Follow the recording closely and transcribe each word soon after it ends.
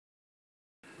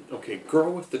Okay,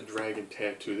 Girl with the Dragon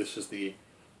Tattoo. This is the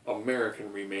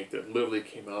American remake that literally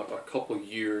came out a couple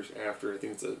years after, I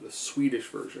think it's the Swedish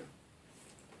version.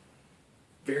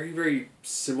 Very, very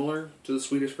similar to the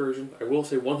Swedish version. I will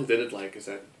say one thing that I did like is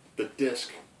that the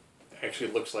disc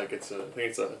actually looks like it's I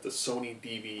think it's the Sony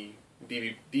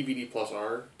DVD plus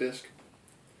R disc.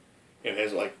 And it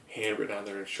has like handwritten on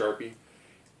there in Sharpie.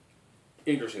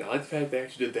 Interesting. I like the fact they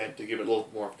actually did that to give it a little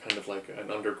more kind of like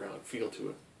an underground feel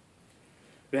to it.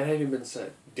 That having been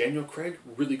said, Daniel Craig,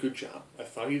 really good job. I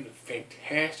thought he did a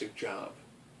fantastic job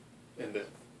in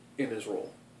his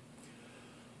role.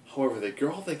 However, the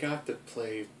girl they got to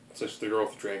play, such as the girl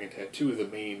with the dragon tattoo, the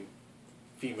main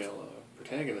female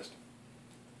protagonist,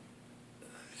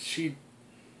 she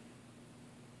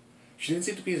didn't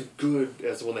seem to be as good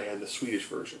as the one they had in the Swedish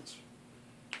versions.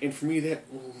 And for me, that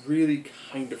really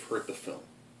kind of hurt the film.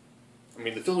 I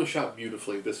mean, the film was shot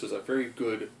beautifully. This was a very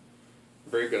good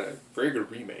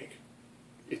remake.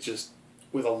 It's just,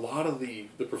 with a lot of the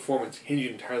performance hinged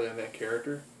entirely on that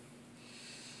character,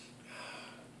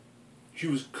 she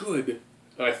was good,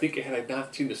 and I think had I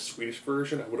not seen the Swedish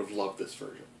version, I would have loved this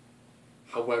version.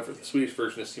 However, the Swedish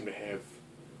version just seemed to have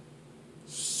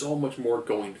so much more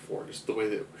going for it. Just the way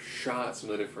that it was shot,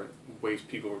 some of the different ways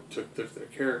people took their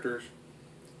characters.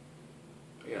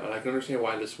 You know, and I can understand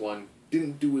why this one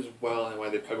didn't do as well and why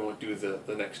they probably won't do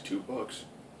the next two books.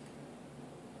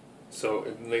 So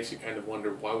it makes you kind of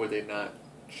wonder, why would they not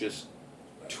just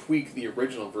tweak the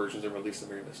original versions and release them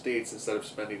here in the States instead of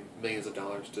spending millions of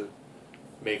dollars to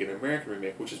make an American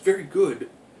remake, which is very good,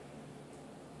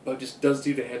 but just doesn't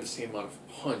seem to have the same amount of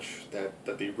punch that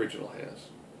the original has.